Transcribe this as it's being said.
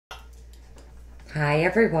Hi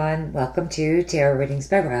everyone, welcome to Tarot Readings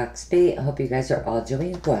by Roxby. I hope you guys are all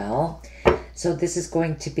doing well. So this is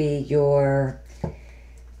going to be your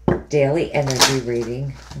daily energy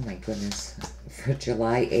reading, oh my goodness, for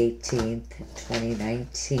July 18th,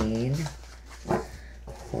 2019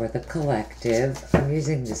 for the collective. I'm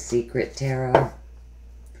using the Secret Tarot.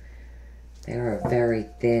 They're a very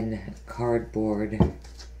thin cardboard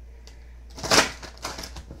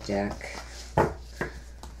deck.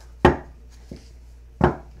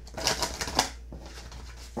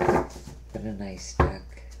 But a nice deck.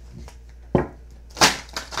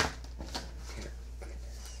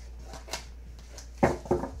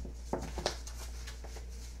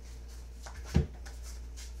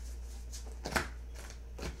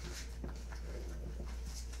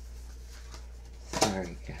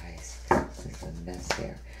 Sorry guys, there's a mess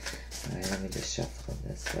here. Alright, let me just shuffle them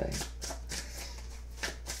this way.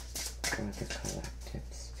 For the collective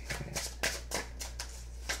spirit.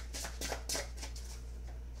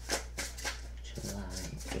 July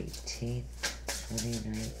 18th,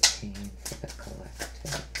 2019 for the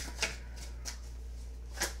collective.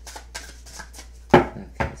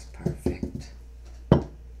 Okay, it's perfect.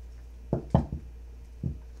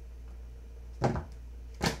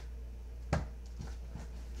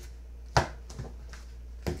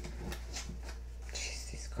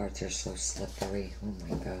 Jeez, these cards are so slippery. Oh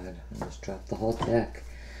my god, I almost dropped the whole deck.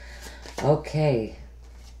 Okay.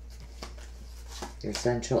 Your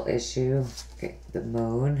central issue, okay, the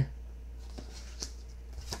moon,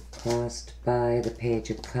 crossed by the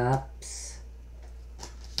Page of Cups,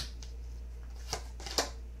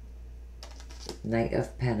 Knight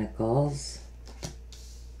of Pentacles,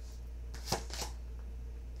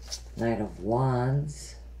 Knight of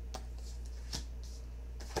Wands,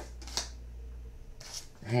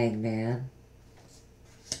 Hangman,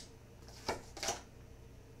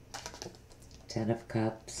 Ten of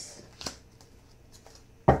Cups,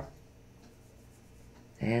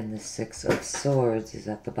 and the Six of Swords is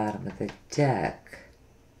at the bottom of the deck.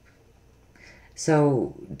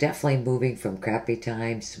 So definitely moving from crappy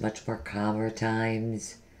times to much more calmer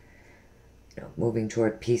times. You know, moving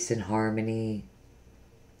toward peace and harmony.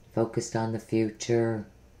 Focused on the future.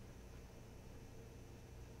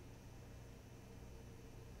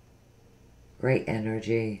 Great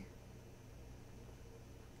energy.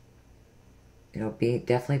 You know,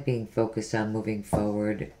 definitely being focused on moving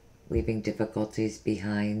forward. Leaving difficulties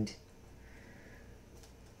behind.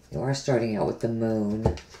 You are starting out with the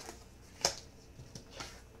moon.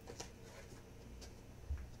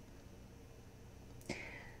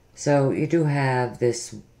 So you do have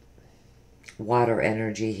this water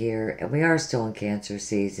energy here, and we are still in Cancer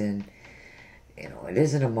season. You know, it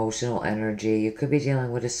is an emotional energy. You could be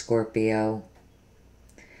dealing with a Scorpio.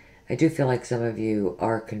 I do feel like some of you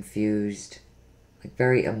are confused, like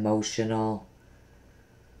very emotional.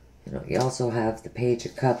 You know, you also have the Page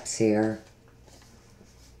of Cups here.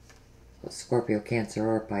 Scorpio, Cancer,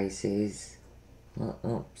 or Pisces.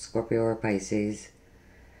 Oh, Scorpio or Pisces.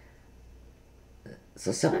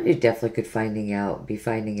 So some of you definitely could be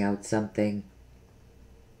finding out something.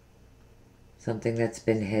 Something that's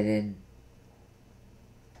been hidden.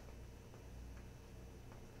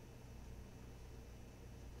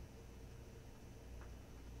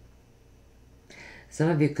 Some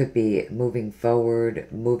of you could be moving forward,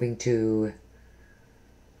 moving to,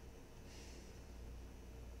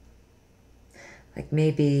 like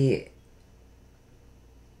maybe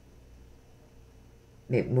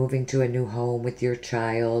moving to a new home with your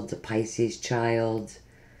child, a Pisces child,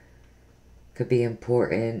 could be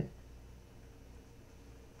important.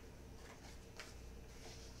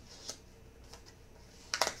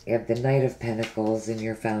 You have the Knight of Pentacles in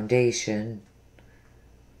your foundation.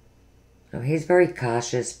 Now, he's very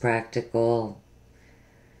cautious, practical,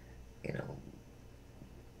 you know,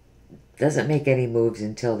 doesn't make any moves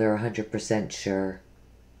until they're 100% sure.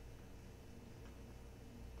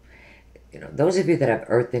 You know, those of you that have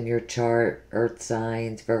Earth in your chart, Earth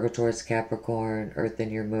signs, Virgo, Taurus, Capricorn, Earth in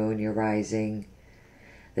your moon, your rising,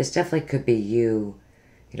 this definitely could be you,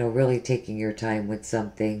 you know, really taking your time with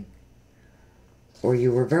something. Or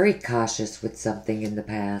you were very cautious with something in the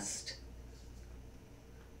past.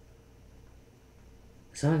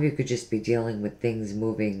 Some of you could just be dealing with things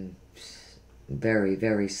moving very,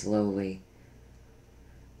 very slowly.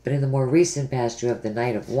 But in the more recent past, you have the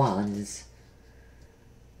Knight of Wands.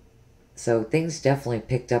 So things definitely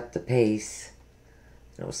picked up the pace.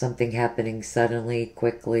 You know, something happening suddenly,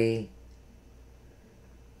 quickly.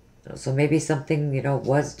 You know, so maybe something, you know,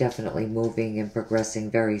 was definitely moving and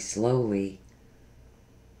progressing very slowly.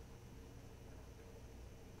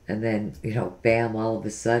 And then, you know, bam, all of a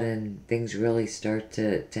sudden, things really start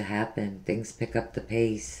to happen. Things pick up the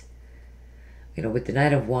pace. You know, with the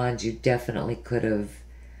Knight of Wands, you definitely could have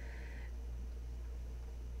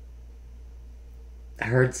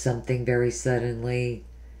heard something very suddenly.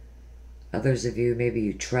 Others of you, maybe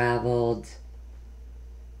you traveled.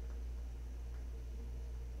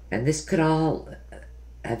 And this could all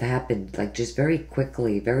have happened, like, just very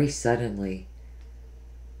quickly, very suddenly.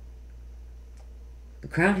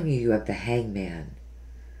 Crowning you, you have the Hangman.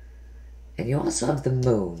 And you also have the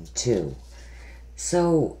Moon, too.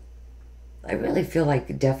 So, I really feel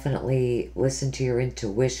like definitely listen to your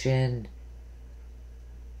intuition.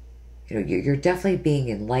 You know, you're definitely being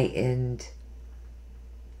enlightened.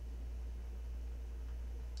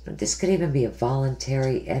 This could even be a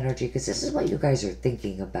voluntary energy, because this is what you guys are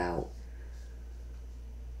thinking about.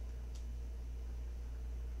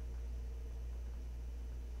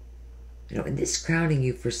 You know, and this crowning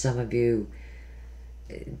you, for some of you,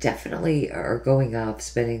 definitely are going off,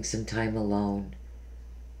 spending some time alone.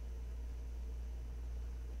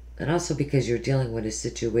 And also because you're dealing with a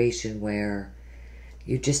situation where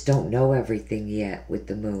you just don't know everything yet with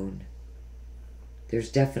the Moon. There's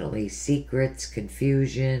definitely secrets,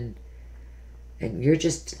 confusion, and you're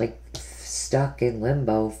just like stuck in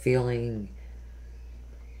limbo, feeling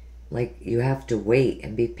like you have to wait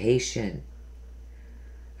and be patient,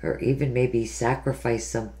 or even maybe sacrifice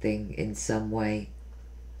something in some way.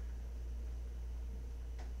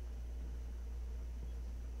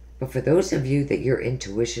 But for those of you that your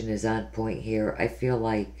intuition is on point here, I feel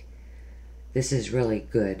like this is really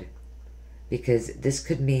good. Because this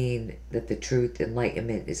could mean that the truth,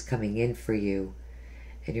 enlightenment is coming in for you.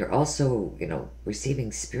 And you're also, you know,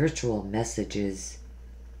 receiving spiritual messages.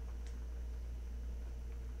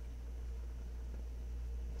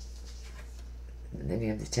 And then you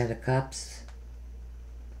have the Ten of Cups.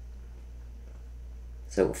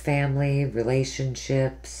 So family,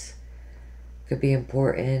 relationships could be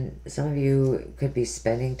important. Some of you could be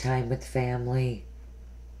spending time with family.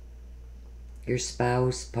 Your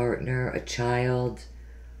spouse, partner, a child.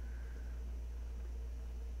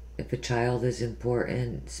 If a child is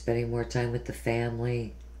important, spending more time with the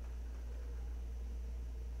family.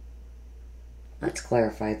 Let's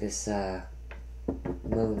clarify this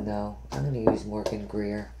Moon, though. I'm going to use Morgan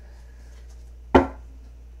Greer. Let's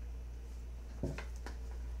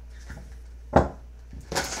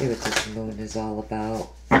see what this Moon is all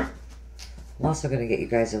about. I'm also going to get you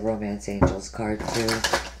guys a Romance Angels card, too.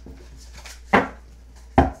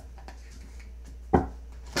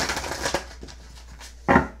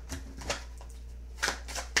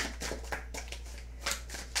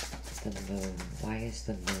 The Moon. Why is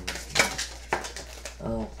the Moon here?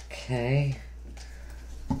 Okay.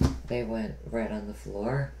 They went right on the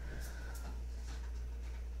floor.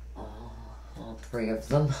 All three of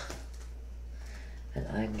them. And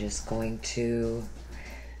I'm just going to...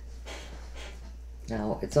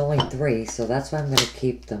 Now, it's only three, so that's why I'm going to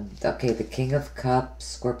keep them. Okay, the King of Cups,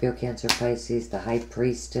 Scorpio, Cancer, Pisces, the High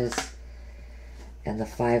Priestess, and the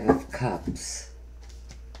Five of Cups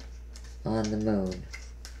on the Moon.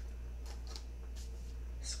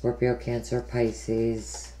 Scorpio, Cancer,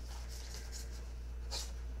 Pisces,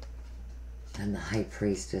 and the High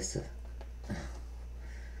Priestess.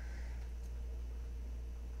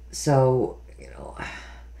 So, you know,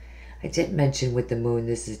 I did mention with the Moon,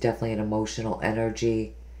 this is definitely an emotional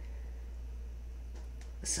energy.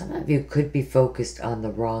 Some of you could be focused on the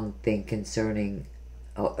wrong thing concerning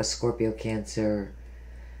a Scorpio, Cancer,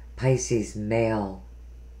 Pisces male.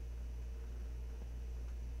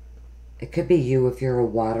 It could be you if you're a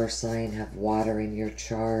water sign, have water in your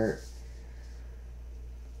chart.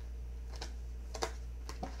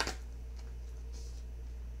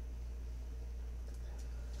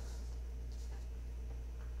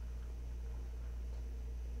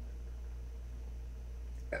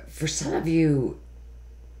 For some of you,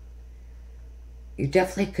 you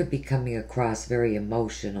definitely could be coming across very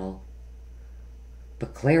emotional.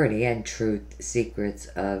 But clarity and truth, secrets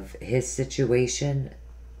of his situation,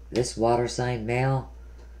 this water sign male,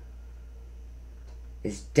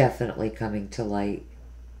 is definitely coming to light.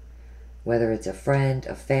 Whether it's a friend,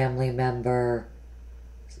 a family member,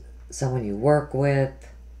 someone you work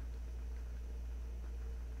with.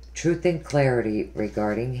 Truth and clarity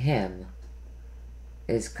regarding him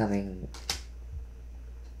is coming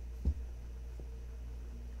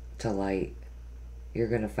to light. You're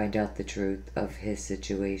going to find out the truth of his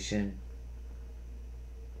situation.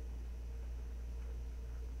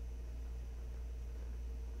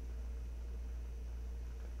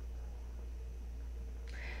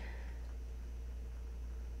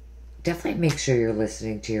 definitely make sure you're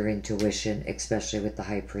listening to your intuition, especially with the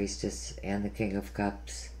High Priestess and the King of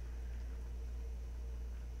Cups.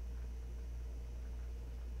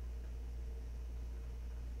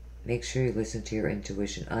 Make sure you listen to your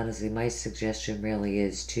intuition. Honestly, my suggestion really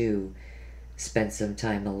is to spend some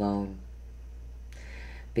time alone.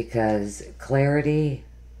 Because clarity,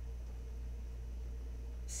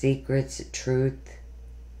 secrets, truth,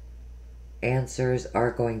 answers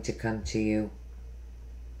are going to come to you.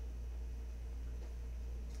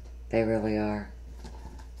 They really are.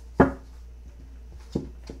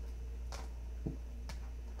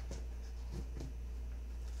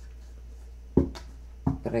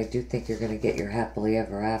 But I do think you're going to get your happily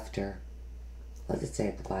ever after. What does it say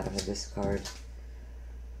at the bottom of this card?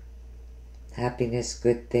 Happiness,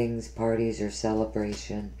 good things, parties, or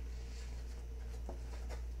celebration.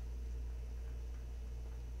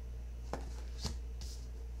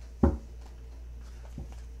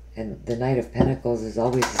 And the Knight of Pentacles is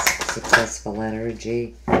always a successful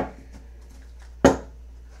energy.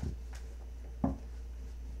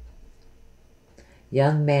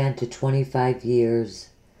 Young man to 25 years.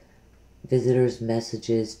 Visitors'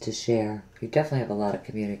 messages to share. You definitely have a lot of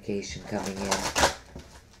communication coming in.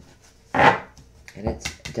 And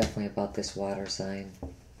it's definitely about this water sign.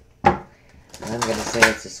 And I'm going to say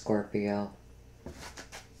it's a Scorpio.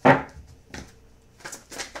 What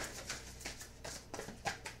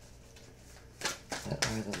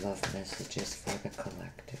are the love messages for the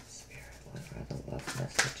collective, Spirit? What are the love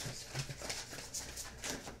messages for the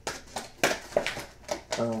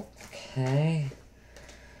collective? Okay.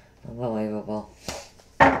 Unbelievable.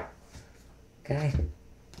 Okay.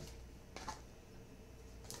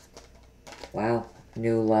 Wow.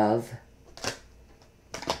 New love.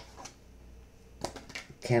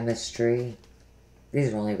 Chemistry.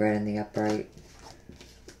 These are only read in the upright.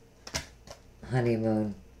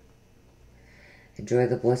 Honeymoon. Enjoy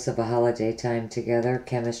the bliss of a holiday time together.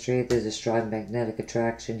 Chemistry. There's a strong magnetic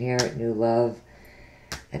attraction here. New love.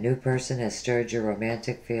 A new person has stirred your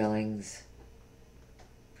romantic feelings.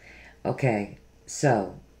 Okay,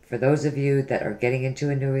 so for those of you that are getting into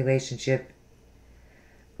a new relationship,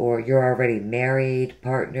 or you're already married,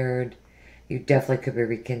 partnered, you definitely could be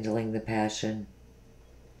rekindling the passion.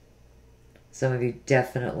 Some of you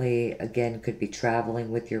definitely, again, could be traveling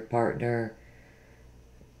with your partner.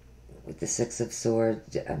 With the Six of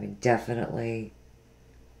Swords, I mean, definitely.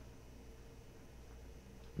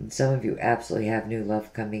 And some of you absolutely have new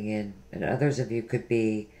love coming in. And others of you could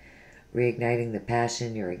be reigniting the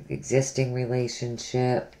passion, your existing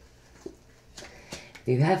relationship. If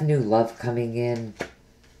you have new love coming in,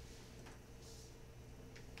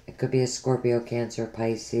 it could be a Scorpio, Cancer,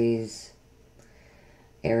 Pisces,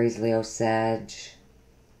 Aries, Leo, Sag,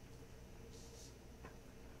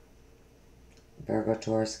 Virgo,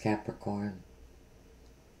 Taurus, Capricorn.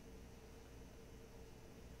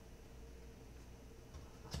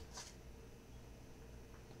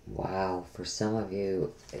 Wow, for some of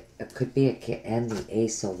you, it could be and the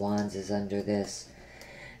Ace of Wands is under this.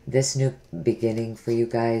 This new beginning for you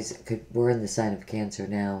guys, we're in the sign of Cancer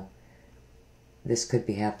now. This could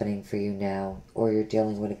be happening for you now, or you're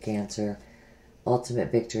dealing with a Cancer.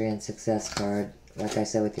 Ultimate victory and success card, like I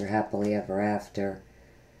said, with your happily ever after.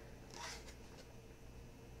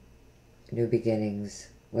 New beginnings,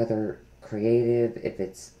 whether creative, if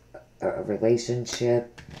it's a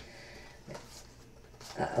relationship.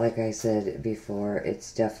 Like I said before,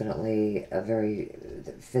 it's definitely a very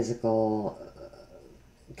physical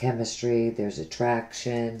chemistry. There's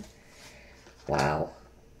attraction. Wow.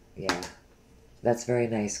 Yeah. That's very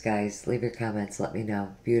nice, guys. Leave your comments. Let me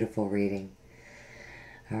know. Beautiful reading.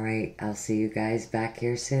 All right. I'll see you guys back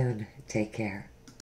here soon. Take care.